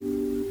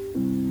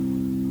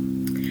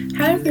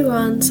Hello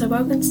everyone, so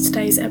welcome to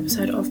today's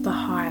episode of The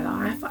High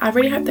Life. I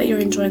really hope that you're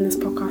enjoying this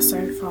podcast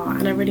so far,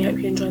 and I really hope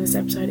you enjoy this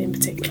episode in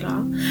particular.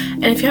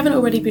 And if you haven't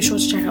already, be sure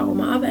to check out all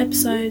my other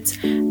episodes,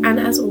 and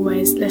as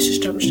always, let's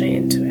just jump straight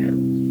into it.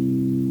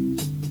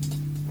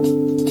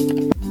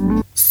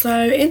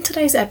 So in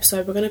today's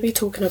episode, we're going to be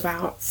talking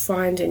about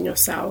finding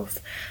yourself.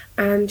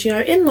 And,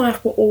 in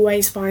life, we're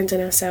always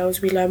finding ourselves.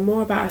 We learn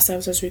more about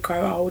ourselves as we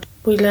grow old.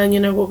 We learn,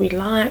 what we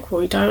like,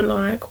 what we don't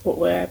like, what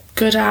we're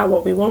good at,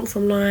 what we want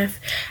from life.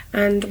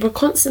 And we're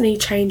constantly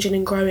changing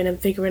and growing and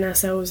figuring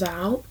ourselves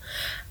out.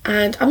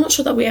 And I'm not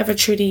sure that we ever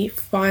truly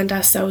find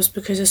ourselves,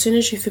 because as soon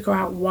as you figure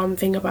out one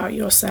thing about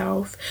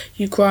yourself,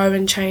 you grow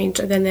and change,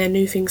 and then there are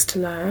new things to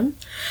learn.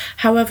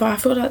 However, I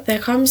feel like there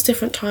comes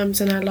different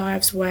times in our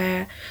lives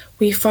where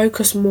we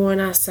focus more on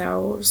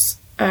ourselves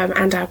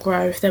and our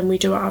growth than we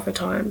do at other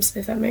times,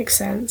 if that makes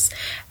sense.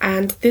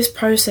 And this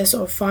process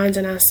of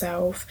finding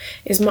ourselves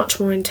is much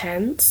more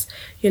intense.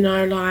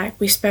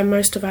 We spend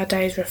most of our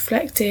days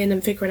reflecting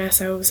and figuring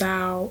ourselves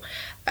out.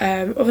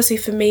 Obviously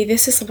for me,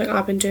 this is something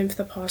I've been doing for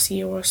the past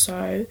year or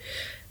so.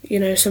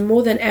 So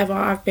more than ever,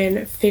 I've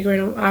been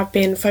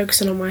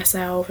focusing on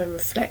myself and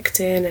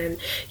reflecting and,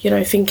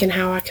 thinking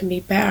how I can be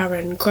better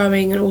and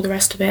growing and all the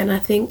rest of it. And I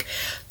think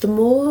the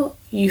more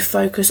you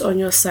focus on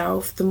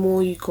yourself, the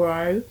more you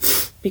grow,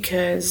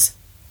 because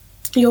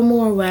you're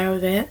more aware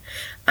of it.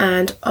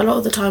 And a lot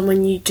of the time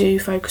when you do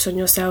focus on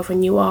yourself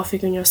and you are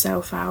figuring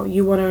yourself out,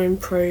 you want to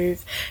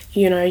improve,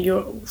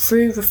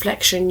 through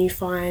reflection, you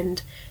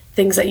find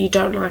things that you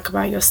don't like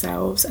about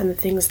yourselves and the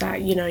things that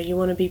you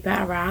want to be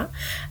better at.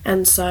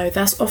 And so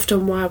that's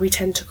often why we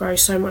tend to grow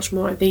so much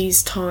more at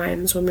these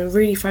times when we're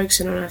really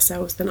focusing on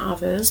ourselves than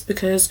others,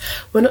 because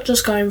we're not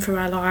just going through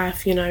our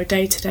life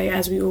day to day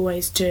as we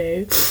always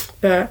do,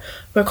 but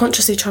we're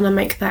consciously trying to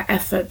make that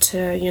effort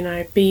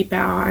to be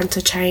better and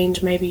to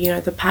change maybe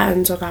the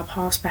patterns of our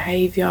past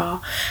behaviour,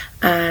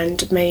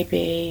 and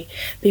maybe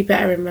be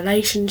better in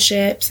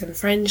relationships and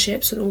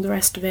friendships and all the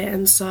rest of it.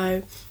 And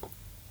so,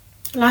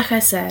 like I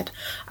said,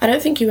 I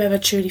don't think you ever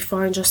truly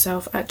find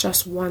yourself at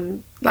just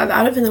one. I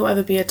don't think there will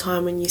ever be a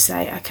time when you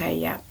say, okay,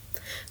 yeah,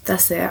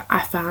 that's it,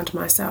 I found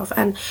myself.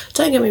 And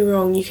don't get me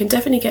wrong, you can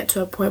definitely get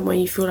to a point where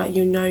you feel like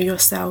you know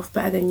yourself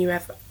better than you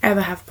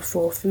ever have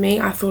before. For me,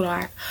 I feel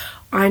like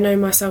I know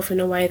myself in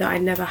a way that I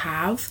never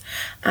have.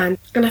 And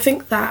I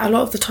think that a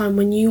lot of the time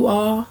when you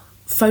are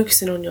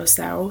focusing on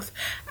yourself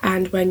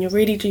and when you're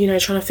really trying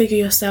to figure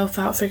yourself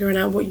out, figuring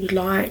out what you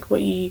like,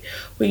 what you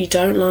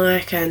don't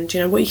like, and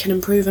what you can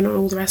improve on and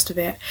all the rest of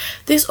it,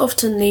 this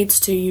often leads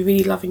to you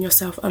really loving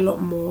yourself a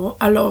lot more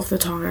a lot of the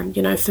time.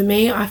 For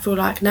me, I feel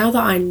like now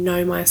that I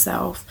know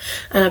myself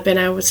and I've been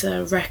able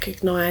to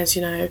recognize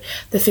the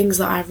things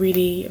that I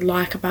really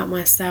like about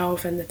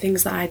myself and the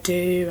things that I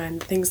do and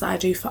the things that I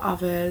do for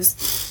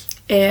others,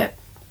 it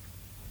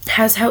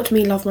has helped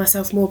me love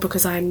myself more,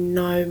 because I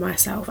know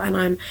myself and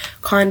I'm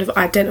kind of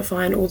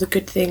identifying all the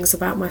good things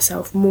about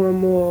myself more and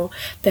more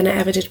than I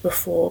ever did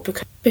before,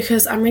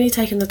 because I'm really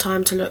taking the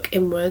time to look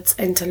inwards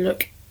and to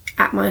look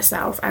at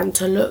myself and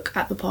to look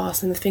at the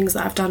past and the things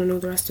that I've done and all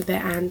the rest of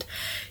it. And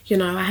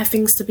I have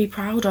things to be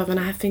proud of and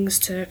I have things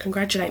to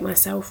congratulate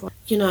myself on,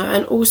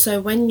 and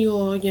also when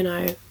you're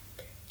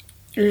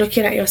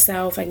looking at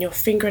yourself and you're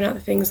figuring out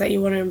the things that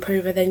you want to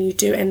improve, and then you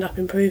do end up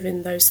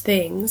improving those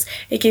things,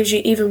 it gives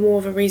you even more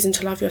of a reason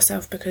to love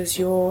yourself, because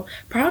you're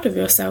proud of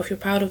yourself, you're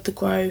proud of the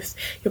growth,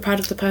 you're proud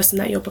of the person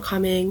that you're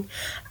becoming.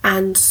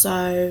 And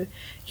so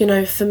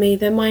for me,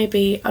 there might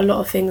be a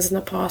lot of things in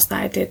the past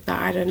that I did that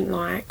I didn't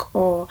like,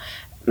 or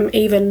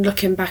even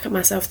looking back at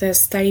myself, there's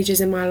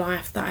stages in my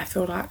life that I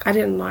feel like I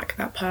didn't like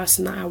that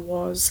person that I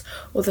was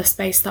or the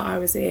space that I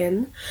was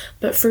in.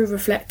 But through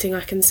reflecting,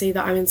 I can see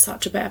that I'm in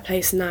such a better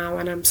place now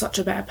and I'm such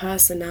a better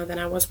person now than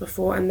I was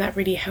before, and that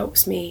really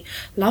helps me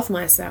love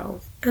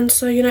myself. And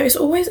so, it's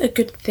always a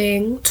good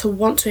thing to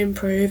want to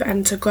improve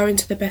and to grow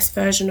into the best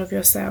version of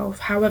yourself.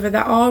 However,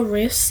 there are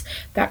risks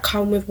that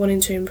come with wanting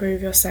to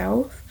improve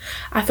yourself.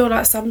 I feel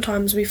like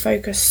sometimes we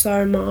focus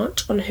so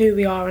much on who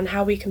we are and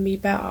how we can be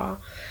better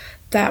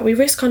that we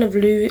risk kind of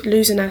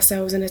losing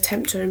ourselves in an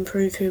attempt to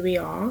improve who we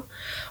are.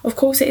 Of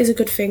course, it is a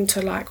good thing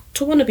to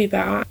want to be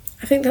better.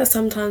 I think that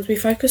sometimes we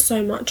focus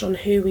so much on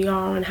who we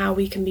are and how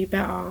we can be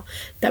better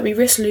that we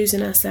risk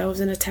losing ourselves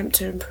in an attempt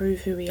to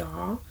improve who we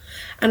are.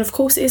 And of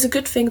course, it is a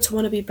good thing to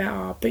want to be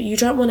better, but you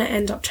don't want to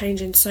end up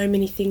changing so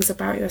many things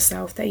about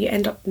yourself that you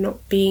end up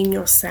not being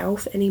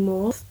yourself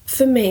anymore.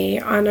 For me,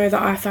 I know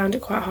that I found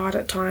it quite hard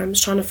at times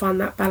trying to find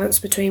that balance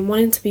between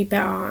wanting to be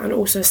better and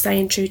also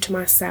staying true to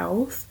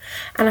myself.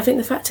 And I think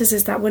the fact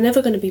is that we're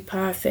never going to be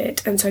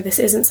perfect, and so this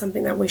isn't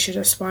something that we should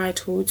aspire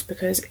towards,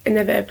 because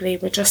inevitably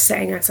we're just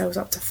setting ourselves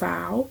up to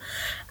fail.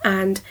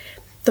 And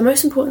the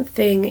most important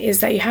thing is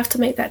that you have to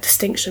make that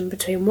distinction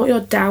between what your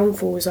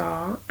downfalls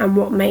are and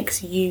what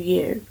makes you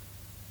you.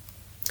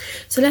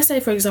 So let's say,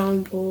 for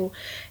example,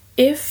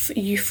 if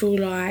you feel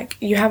like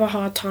you have a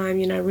hard time,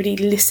 really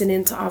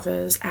listening to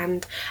others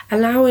and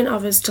allowing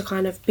others to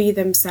kind of be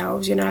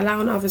themselves,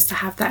 allowing others to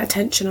have that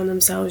attention on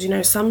themselves,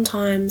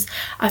 sometimes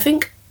I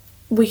think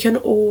we can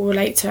all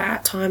relate to it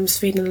at times,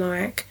 feeling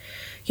like,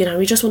 you know,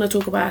 we just want to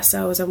talk about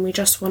ourselves and we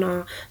just want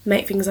to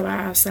make things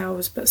about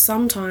ourselves. But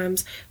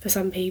sometimes for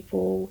some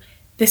people,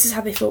 this is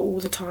how they feel all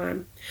the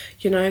time.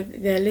 You know,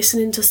 they're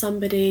listening to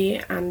somebody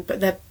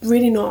but they're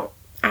really not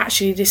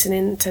actually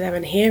listening to them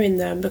and hearing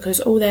them,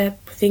 because all they're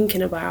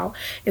thinking about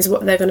is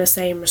what they're going to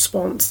say in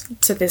response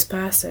to this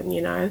person,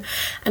 you know.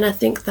 And I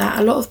think that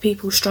a lot of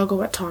people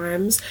struggle at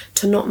times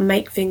to not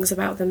make things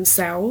about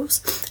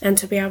themselves and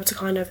to be able to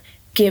kind of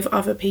give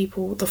other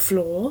people the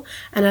floor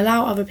and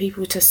allow other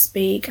people to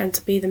speak and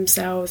to be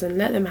themselves and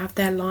let them have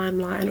their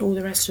limelight and all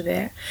the rest of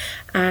it.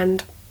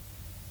 And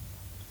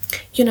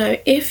you know,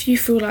 if you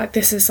feel like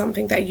this is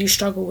something that you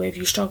struggle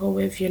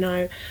with, you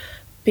know,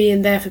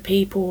 being there for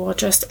people or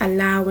just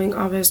allowing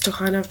others to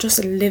kind of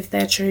just live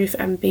their truth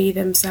and be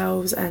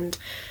themselves and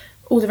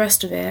all the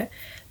rest of it,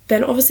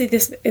 then obviously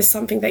this is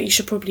something that you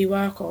should probably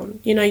work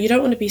on. You know, you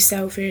don't want to be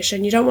selfish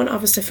and you don't want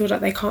others to feel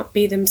like they can't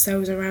be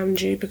themselves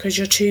around you because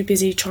you're too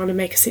busy trying to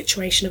make a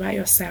situation about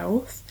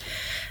yourself.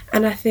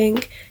 And I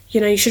think, you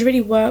know, you should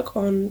really work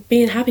on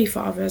being happy for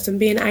others and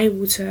being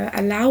able to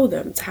allow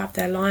them to have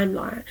their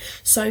limelight.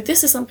 So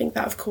this is something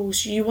that, of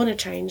course, you want to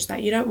change,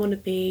 that you don't want to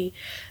be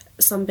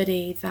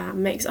somebody that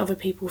makes other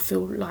people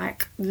feel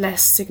like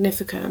less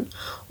significant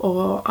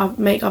or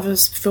make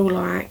others feel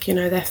like, you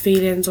know, their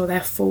feelings or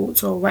their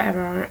thoughts or whatever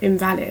are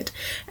invalid.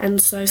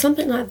 And so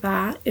something like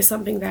that is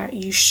something that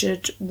you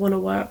should want to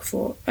work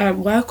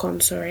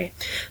on.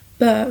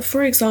 But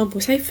for example,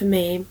 say for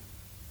me,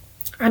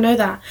 I know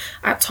that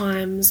at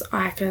times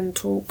I can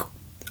talk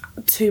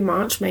too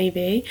much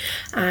maybe,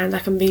 and I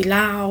can be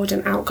loud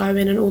and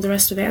outgoing and all the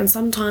rest of it, and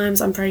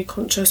sometimes I'm very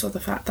conscious of the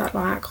fact that,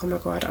 like, oh my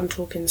god, I'm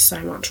talking so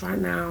much right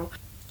now.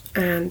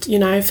 And you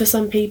know, for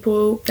some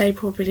people, they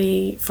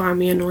probably find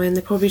me annoying.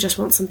 They probably just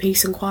want some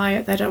peace and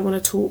quiet. They don't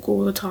want to talk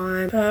all the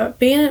time. But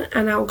being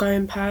an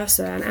outgoing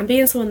person and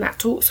being someone that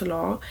talks a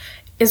lot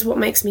is what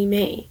makes me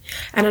me.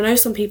 And I know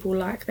some people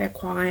like their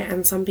quiet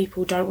and some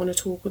people don't want to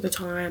talk all the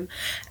time.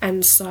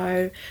 And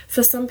so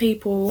for some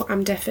people,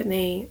 I'm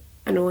definitely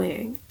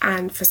annoying,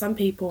 and for some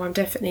people I'm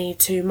definitely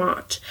too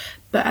much.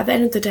 But at the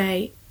end of the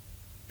day,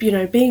 you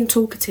know, being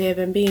talkative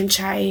and being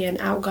chatty and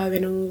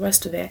outgoing and all the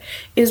rest of it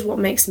is what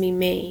makes me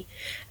me.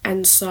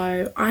 And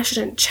so I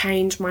shouldn't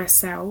change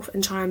myself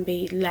and try and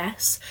be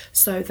less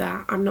so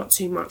that I'm not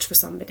too much for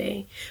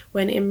somebody,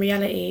 when in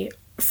reality,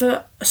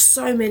 for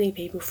so many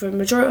people, for a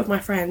majority of my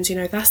friends, you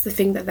know, that's the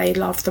thing that they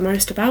love the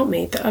most about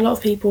me. That a lot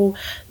of people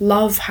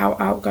love how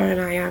outgoing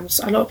I am.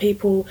 So a lot of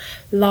people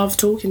love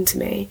talking to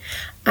me,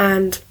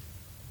 and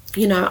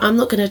you know, I'm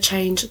not going to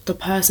change the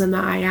person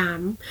that I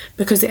am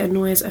because it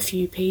annoys a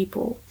few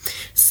people.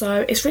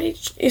 So it's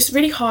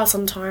really hard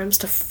sometimes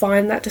to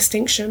find that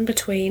distinction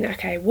between,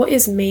 okay, what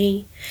is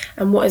me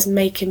and what is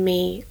making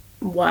me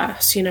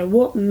worse? You know,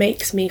 what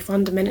makes me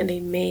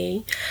fundamentally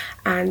me,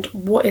 and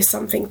what is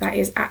something that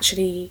is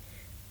actually,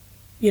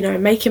 you know,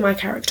 making my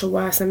character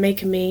worse and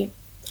making me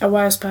a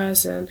worse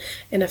person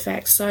in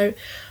effect. So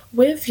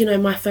with, you know,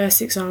 my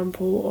first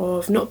example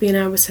of not being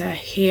able to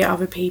hear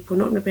other people,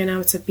 not being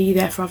able to be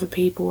there for other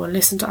people or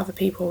listen to other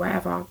people or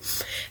whatever,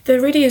 there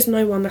really is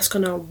no one that's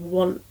going to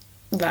want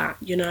that,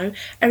 you know.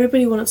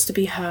 Everybody wants to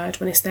be heard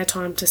when it's their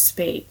time to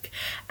speak,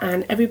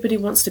 and everybody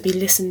wants to be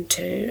listened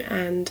to,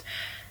 and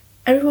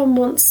everyone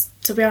wants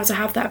to be able to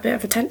have that bit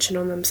of attention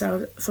on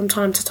themselves from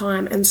time to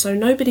time. And so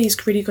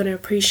nobody's really going to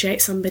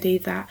appreciate somebody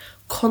that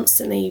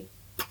constantly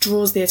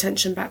draws the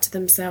attention back to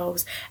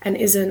themselves and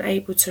isn't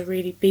able to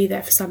really be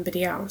there for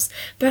somebody else.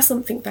 That's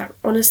something that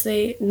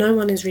honestly no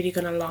one is really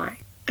going to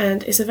like,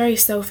 and it's a very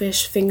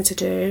selfish thing to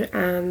do.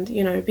 And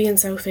you know, being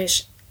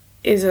selfish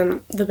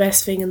isn't the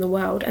best thing in the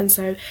world, and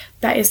so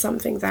that is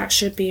something that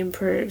should be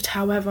improved.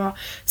 However,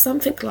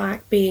 something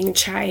like being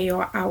chatty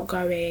or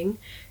outgoing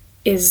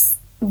is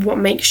what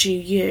makes you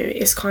you.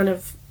 It's kind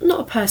of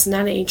not a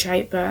personality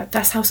trait, but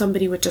that's how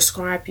somebody would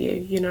describe you,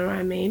 you know what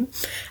I mean?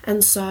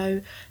 And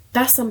so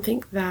that's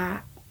something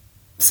that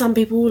some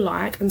people will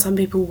like and some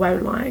people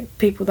won't like.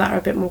 People that are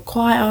a bit more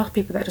quieter,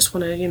 people that just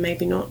want to, you know,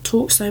 maybe not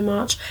talk so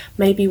much,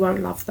 maybe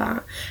won't love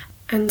that.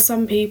 And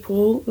some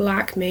people,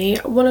 like me,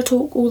 want to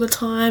talk all the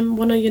time,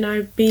 want to, you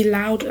know, be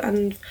loud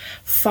and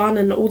fun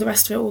and all the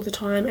rest of it all the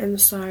time, and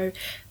so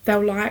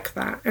they'll like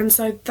that. And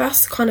so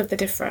that's kind of the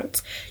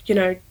difference. You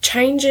know,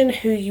 changing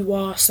who you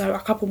are so a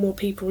couple more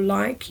people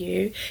like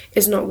you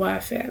is not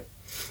worth it.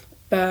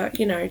 But,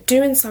 you know,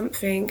 doing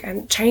something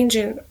and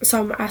changing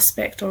some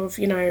aspect of,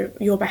 you know,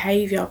 your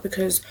behaviour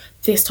because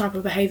this type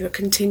of behaviour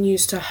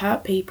continues to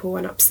hurt people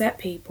and upset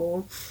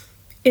people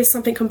is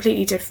something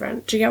completely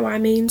different. Do you get what I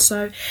mean?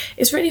 So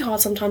it's really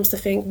hard sometimes to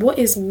think, what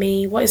is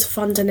me, what is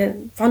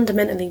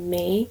fundamentally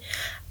me,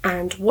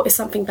 and what is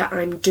something that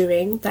I'm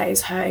doing that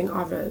is hurting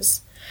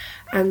others.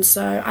 And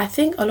so I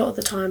think a lot of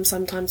the time,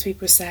 sometimes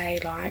people say,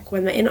 like,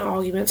 when they're in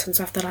arguments and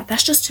stuff, they're like,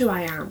 that's just who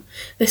I am.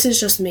 This is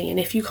just me. And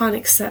if you can't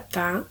accept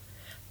that,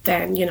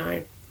 then, you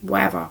know,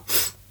 whatever.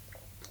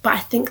 But I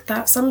think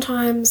that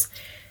sometimes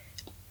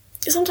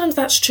sometimes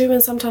that's true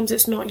and sometimes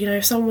it's not. You know,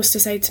 if someone was to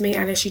say to me,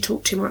 Alice, you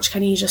talk too much,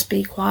 can you just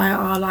be quiet?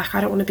 Or like,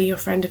 I don't want to be your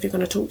friend if you're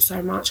going to talk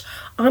so much.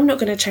 I'm not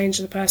going to change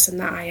the person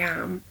that I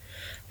am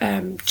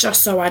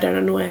just so I don't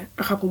annoy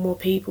a couple more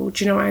people.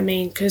 Do you know what I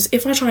mean? Because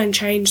if I try and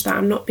change that,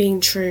 I'm not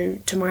being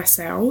true to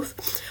myself.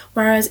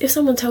 Whereas if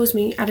someone tells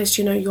me, Alice,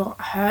 you know, you're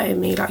hurting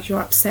me, like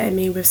you're upsetting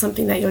me with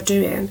something that you're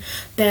doing,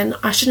 then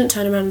I shouldn't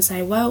turn around and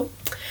say, well,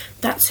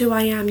 that's who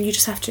I am, you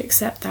just have to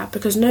accept that,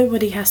 because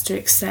nobody has to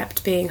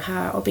accept being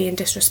hurt or being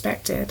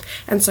disrespected,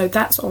 and so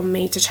that's on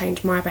me to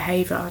change my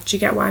behaviour. Do you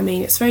get what I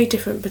mean? It's very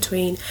different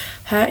between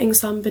hurting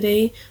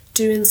somebody,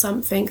 doing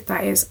something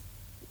that is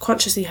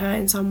consciously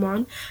hurting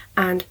someone,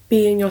 and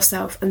being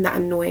yourself and that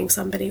annoying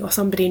somebody, or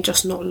somebody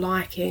just not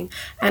liking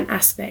an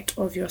aspect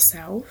of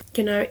yourself.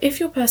 You know, if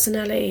your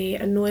personality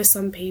annoys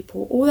some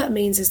people, all that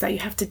means is that you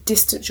have to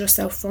distance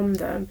yourself from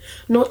them,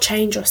 not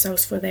change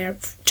yourself for their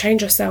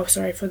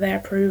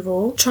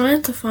approval.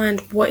 Trying to find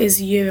what is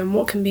you and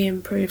what can be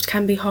improved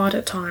can be hard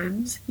at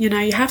times. You know,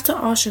 you have to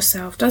ask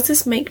yourself, does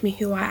this make me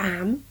who I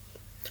am?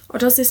 Or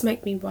does this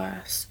make me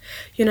worse?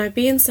 You know,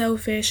 being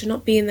selfish and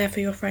not being there for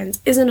your friends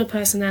isn't a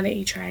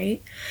personality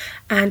trait,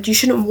 and you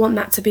shouldn't want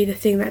that to be the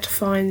thing that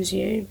defines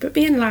you. But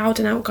being loud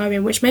and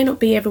outgoing, which may not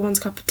be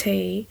everyone's cup of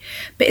tea,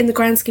 but in the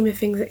grand scheme of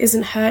things that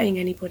isn't hurting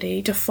anybody,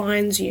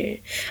 defines you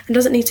and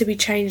doesn't need to be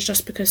changed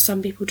just because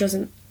some people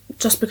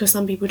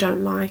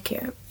don't like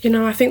it. You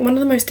know, I think one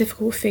of the most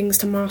difficult things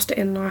to master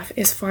in life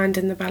is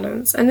finding the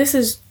balance, and this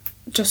is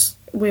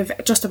with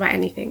just about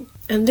anything.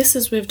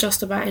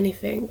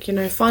 You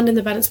know, finding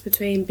the balance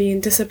between being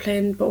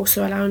disciplined but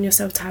also allowing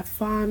yourself to have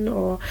fun,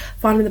 or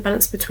finding the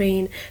balance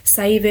between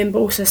saving but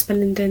also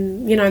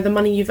spending, you know, the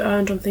money you've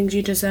earned on things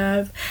you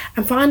deserve,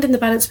 and finding the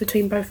balance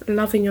between both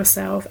loving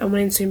yourself and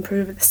wanting to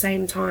improve at the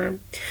same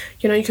time.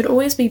 You know, you could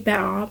always be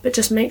better, but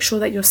just make sure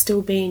that you're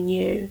still being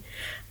you.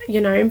 You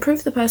know,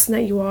 improve the person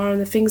that you are and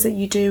the things that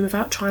you do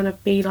without trying to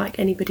be like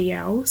anybody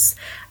else.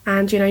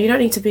 And, you know, you don't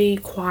need to be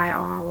quieter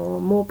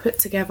or more put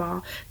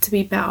together to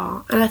be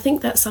better. And I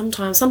think that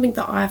sometimes, something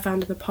that I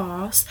found in the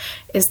past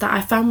is that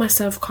I found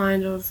myself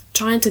kind of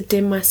trying to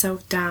dim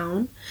myself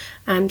down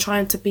and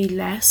trying to be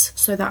less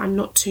so that I'm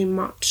not too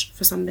much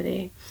for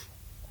somebody.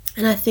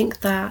 And I think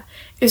that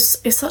it's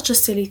such a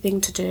silly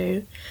thing to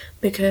do,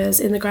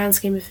 because in the grand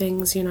scheme of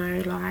things, you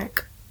know,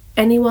 like,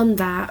 anyone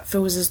that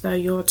feels as though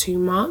you're too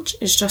much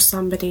is just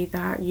somebody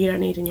that you don't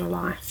need in your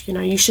life. You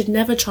know, you should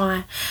never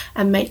try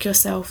and make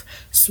yourself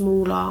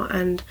smaller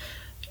and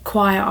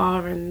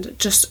quieter and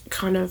just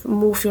kind of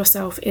morph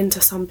yourself into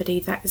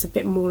somebody that is a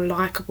bit more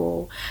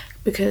likeable,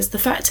 because the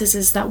fact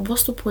is that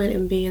what's the point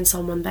in being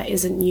someone that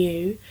isn't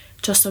you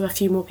just so a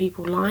few more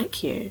people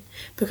like you,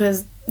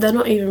 because they're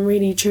not even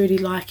really truly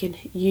liking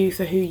you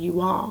for who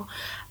you are.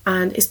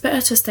 And it's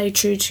better to stay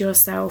true to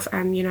yourself,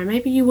 and, you know,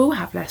 maybe you will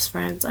have less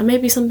friends, and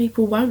maybe some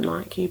people won't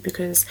like you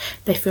because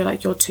they feel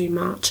like you're too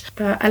much,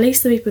 but at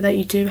least the people that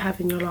you do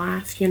have in your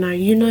life, you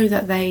know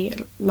that they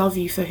love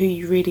you for who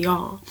you really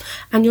are,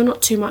 and you're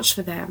not too much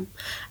for them.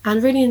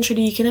 And really and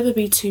truly, you can never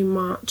be too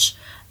much,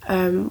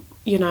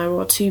 you know,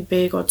 or too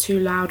big or too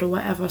loud or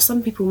whatever.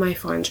 Some people may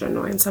find you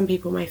annoying, some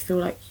people may feel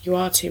like you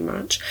are too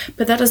much,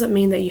 but that doesn't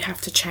mean that you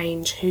have to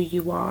change who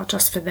you are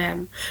just for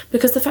them,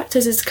 because the fact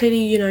is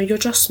clearly, you know, you're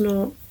just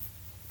not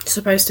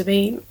supposed to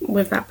be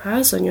with that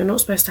person. You're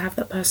not supposed to have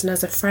that person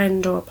as a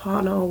friend or a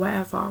partner or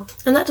whatever,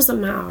 and that doesn't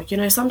matter. You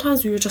know,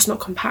 sometimes we were just not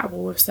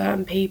compatible with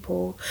certain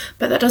people,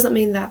 but that doesn't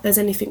mean that there's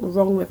anything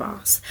wrong with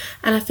us.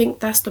 And I think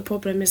that's the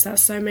problem, is that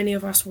so many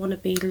of us want to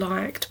be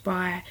liked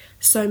by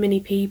so many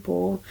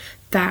people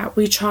that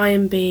we try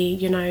and be,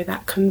 you know,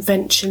 that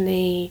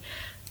conventionally,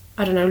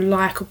 I don't know,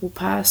 likeable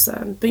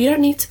person. But you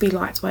don't need to be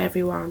liked by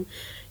everyone.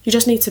 You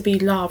just need to be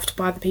loved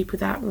by the people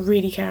that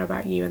really care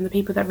about you and the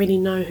people that really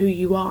know who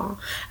you are.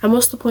 And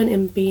what's the point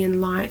in being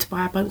liked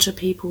by a bunch of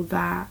people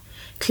that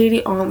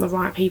clearly aren't the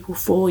right people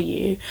for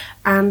you,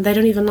 and they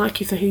don't even like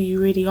you for who you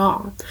really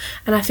are?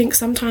 And I think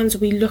sometimes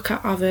we look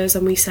at others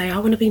and we say, I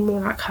want to be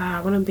more like her,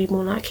 I want to be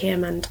more like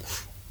him, and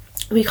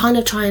we kind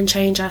of try and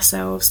change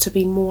ourselves to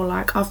be more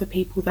like other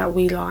people that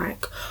we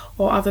like,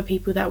 or other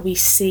people that we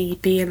see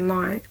being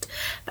liked.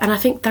 And I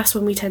think that's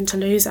when we tend to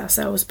lose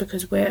ourselves,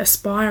 because we're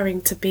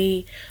aspiring to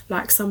be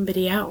like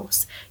somebody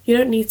else. You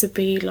don't need to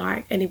be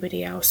like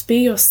anybody else. Be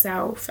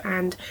yourself,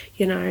 and,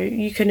 you know,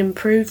 you can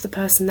improve the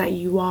person that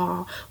you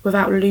are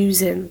without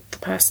losing the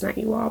person that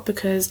you are.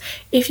 Because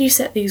if you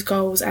set these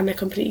goals and they're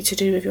completely to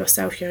do with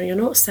yourself, you know, you're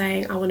not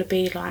saying, I want to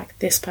be like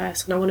this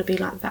person, I want to be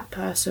like that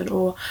person,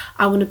 or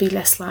I want to be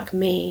less like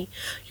me.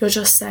 You're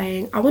just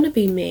saying, I want to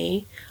be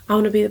me, I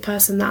want to be the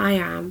person that I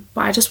am,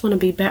 but I just want to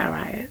be better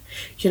at it.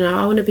 You know,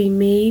 I want to be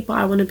me, but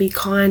I want to be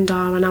kinder,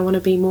 and I want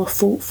to be more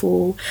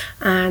thoughtful,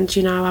 and,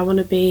 you know, I want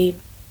to be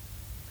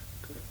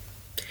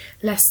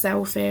less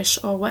selfish,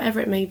 or whatever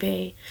it may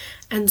be.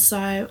 And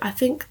so I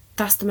think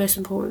that's the most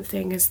important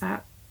thing, is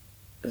that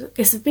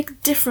it's a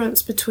big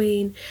difference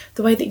between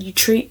the way that you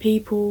treat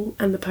people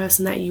and the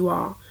person that you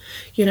are.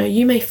 You know,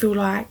 you may feel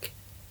like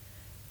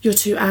you're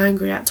too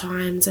angry at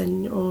times,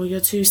 or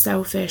you're too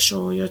selfish,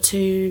 or you're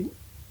too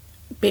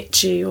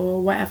bitchy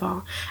or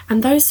whatever.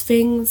 And those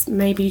things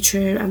may be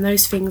true and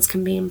those things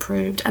can be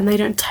improved, and they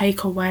don't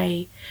take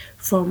away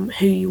from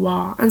who you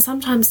are. And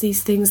sometimes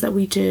these things that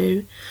we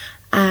do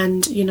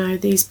and, you know,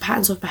 these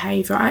patterns of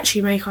behaviour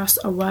actually make us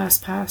a worse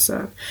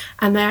person,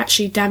 and they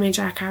actually damage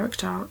our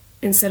character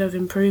instead of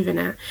improving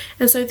it.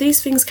 And so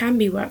these things can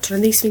be worked on,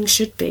 and these things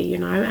should be, you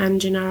know.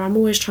 And, you know, I'm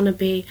always trying to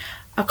be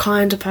a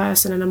kinder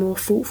person and a more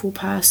thoughtful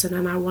person,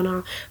 and I want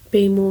to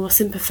be more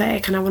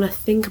sympathetic, and I want to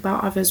think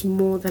about others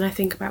more than I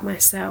think about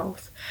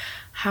myself.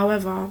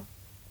 However,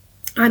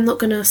 I'm not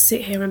going to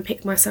sit here and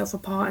pick myself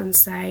apart and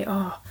say,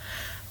 oh,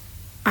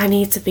 I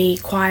need to be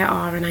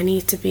quieter and I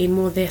need to be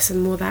more this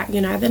and more that. You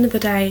know, at the end of the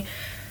day,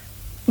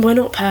 we're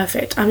not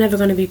perfect. I'm never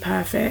going to be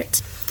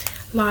perfect.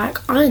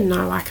 Like, I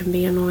know I can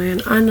be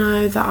annoying. I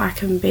know that I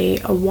can be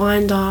a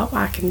wind-up.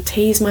 I can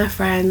tease my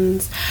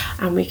friends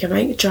and we can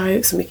make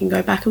jokes and we can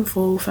go back and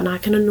forth and I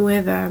can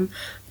annoy them.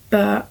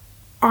 But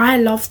I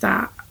love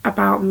that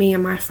about me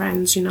and my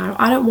friends, you know.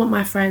 I don't want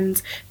my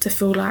friends to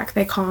feel like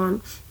they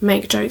can't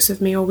make jokes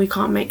with me or we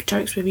can't make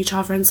jokes with each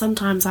other. And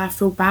sometimes I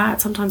feel bad.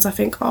 Sometimes I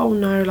think, oh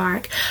no,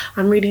 like,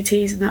 I'm really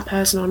teasing that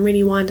person or I'm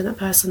really winding that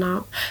person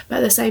up. But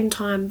at the same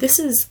time, this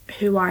is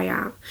who I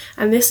am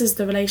and this is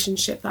the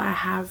relationship that I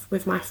have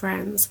with my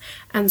friends.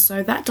 And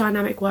so that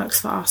dynamic works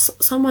for us.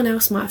 Someone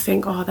else might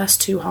think, oh, that's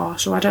too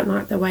harsh, or I don't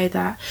like the way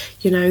that,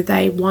 you know,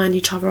 they wind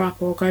each other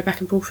up or go back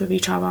and forth with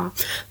each other.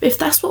 But if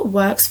that's what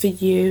works for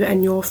you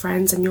and your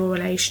friends and your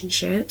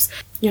relationships,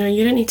 you know,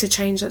 you don't need to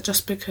change that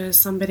just because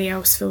somebody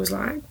else feels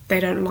like they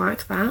don't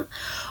like that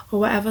or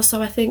whatever.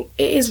 So I think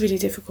it is really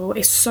difficult.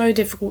 It's so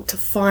difficult to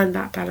find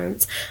that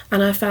balance.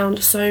 And I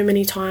found so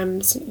many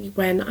times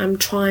when I'm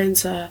trying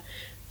to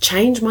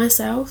change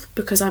myself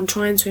because I'm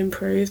trying to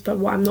improve, but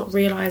what I'm not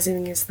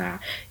realising is that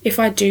if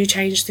I do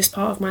change this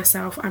part of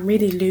myself, I'm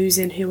really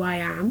losing who I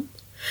am.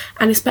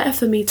 And it's better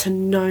for me to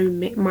know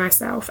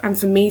myself and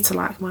for me to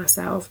like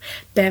myself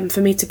than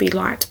for me to be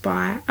liked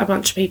by a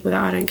bunch of people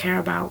that I don't care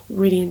about,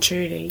 really and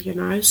truly, you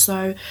know.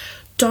 So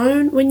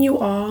don't, when you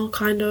are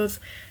kind of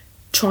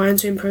trying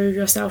to improve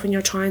yourself and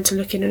you're trying to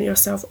look in at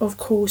yourself, of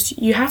course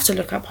you have to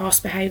look at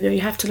past behaviour, you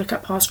have to look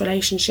at past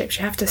relationships,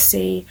 you have to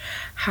see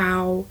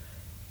how,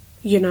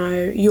 you know,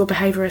 your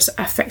behaviour has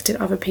affected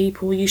other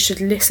people. You should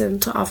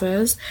listen to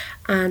others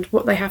and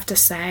what they have to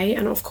say,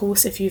 and of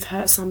course if you've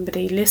hurt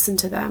somebody, listen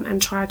to them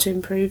and try to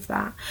improve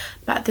that.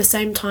 But at the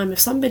same time, if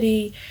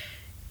somebody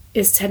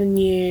is telling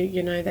you,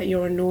 you know, that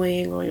you're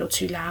annoying or you're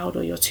too loud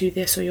or you're too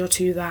this or you're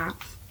too that,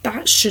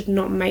 that should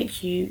not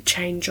make you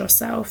change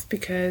yourself,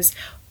 because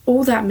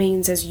all that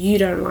means is you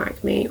don't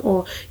like me,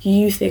 or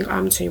you think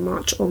I'm too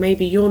much, or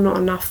maybe you're not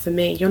enough for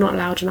me, you're not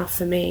loud enough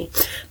for me.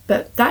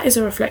 But that is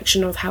a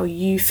reflection of how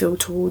you feel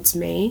towards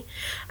me,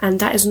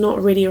 and that is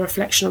not really a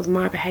reflection of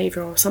my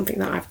behaviour or something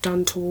that I've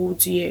done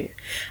towards you.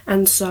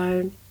 And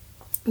so,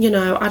 you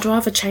know, I'd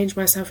rather change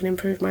myself and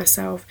improve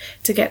myself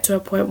to get to a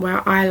point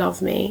where I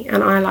love me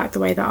and I like the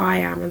way that I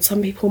am. And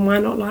some people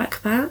might not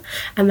like that,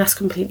 and that's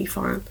completely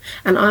fine.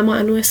 And I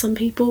might annoy some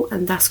people,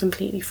 and that's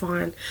completely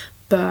fine.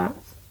 But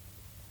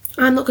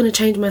I'm not going to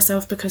change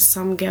myself because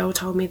some girl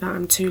told me that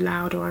I'm too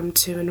loud or I'm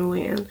too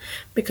annoying,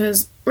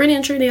 because really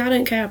and truly I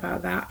don't care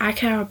about that. I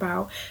care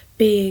about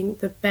being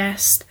the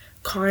best,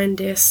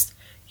 kindest,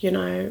 you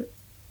know,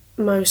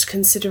 most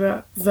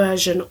considerate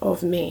version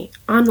of me.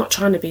 I'm not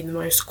trying to be the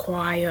most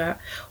quiet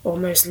or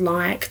most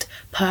liked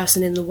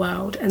person in the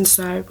world. And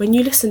so when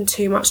you listen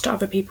too much to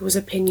other people's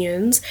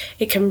opinions,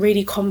 it can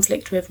really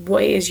conflict with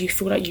what it is you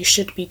feel like you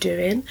should be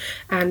doing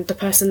and the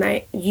person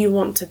that you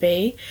want to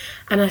be.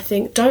 And I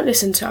think don't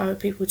listen to other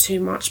people too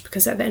much,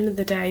 because at the end of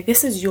the day,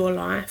 this is your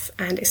life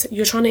and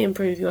you're trying to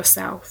improve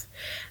yourself.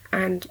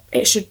 And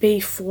it should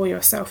be for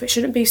yourself. It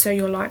shouldn't be so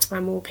you're liked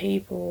by more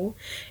people.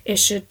 It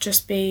should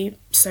just be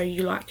so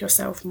you like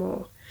yourself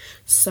more.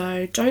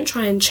 So don't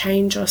try and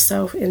change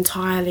yourself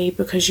entirely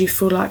because you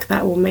feel like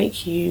that will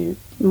make you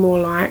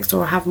more liked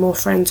or have more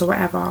friends or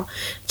whatever.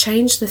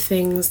 Change the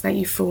things that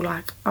you feel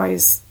like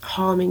is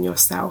harming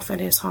yourself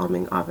and is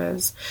harming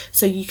others,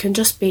 so you can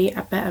just be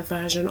a better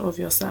version of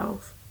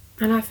yourself.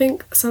 And I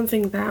think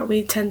something that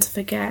we tend to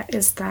forget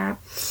is that,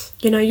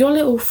 you know, your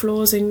little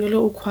flaws and your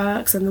little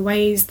quirks and the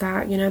ways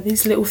that, you know,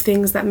 these little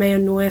things that may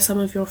annoy some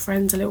of your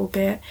friends a little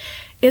bit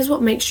is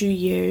what makes you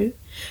you,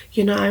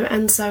 you know.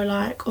 And so,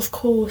 like, of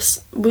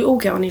course, we all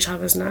get on each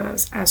other's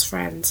nerves as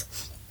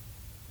friends.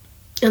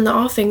 And there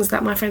are things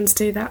that my friends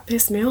do that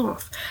piss me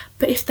off.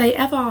 But if they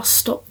ever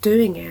stop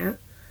doing it,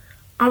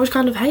 I would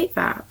kind of hate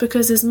that,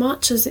 because as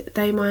much as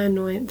they may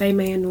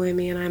annoy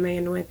me and I may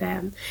annoy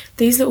them,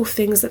 these little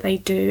things that they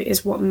do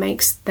is what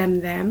makes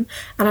them them,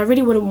 and I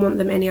really wouldn't want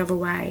them any other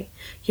way.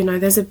 You know,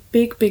 there's a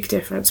big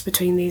difference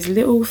between these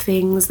little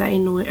things that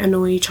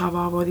annoy each other,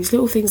 or these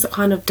little things that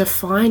kind of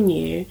define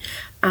you,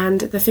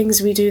 and the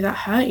things we do that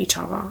hurt each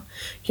other.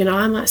 You know,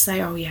 I might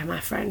say, oh yeah, my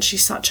friend,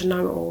 she's such a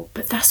know-it-all,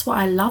 but that's what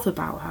I love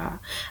about her,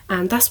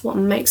 and that's what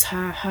makes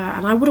her her,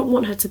 and I wouldn't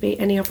want her to be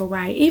any other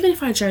way. Even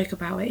if I joke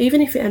about it,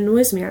 even if it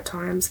annoys me at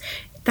times,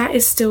 that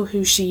is still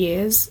who she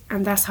is,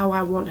 and that's how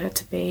I want her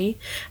to be,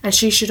 and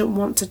she shouldn't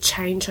want to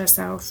change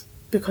herself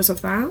because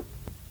of that.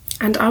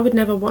 And I would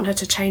never want her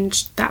to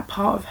change that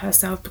part of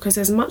herself, because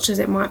as much as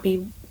it might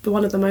be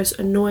one of the most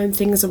annoying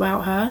things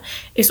about her,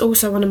 it's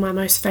also one of my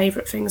most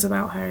favourite things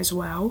about her as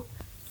well.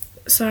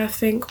 So I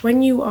think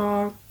when you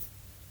are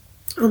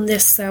on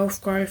this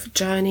self-growth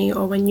journey,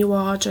 or when you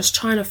are just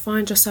trying to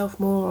find yourself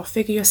more, or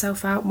figure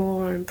yourself out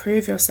more, or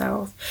improve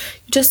yourself,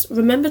 just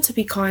remember to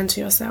be kind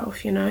to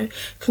yourself, you know.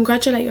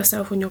 Congratulate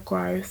yourself on your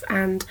growth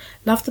and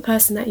love the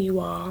person that you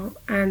are,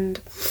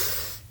 and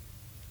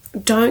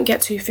don't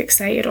get too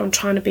fixated on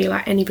trying to be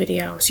like anybody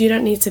else. You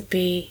don't need to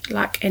be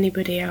like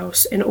anybody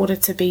else in order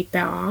to be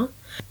better.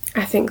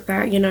 I think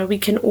that, you know, we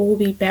can all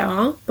be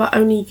better, but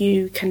only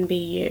you can be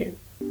you.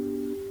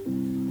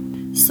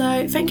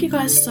 So thank you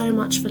guys so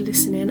much for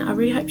listening. I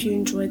really hope you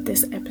enjoyed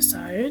this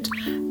episode.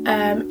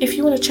 If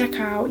you want to check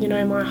out, you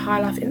know, my High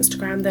Life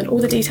Instagram, then all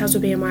the details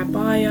will be in my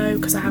bio,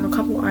 because I have a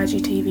couple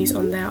IGTVs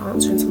on there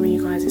answering some of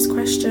you guys'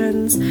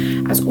 questions.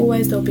 As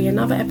always, there'll be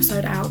another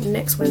episode out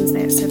next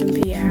Wednesday at 7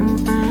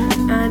 PM.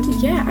 And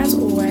yeah, as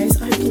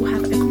always, I hope you all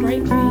have a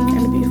great week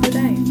and a beautiful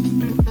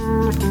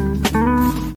day.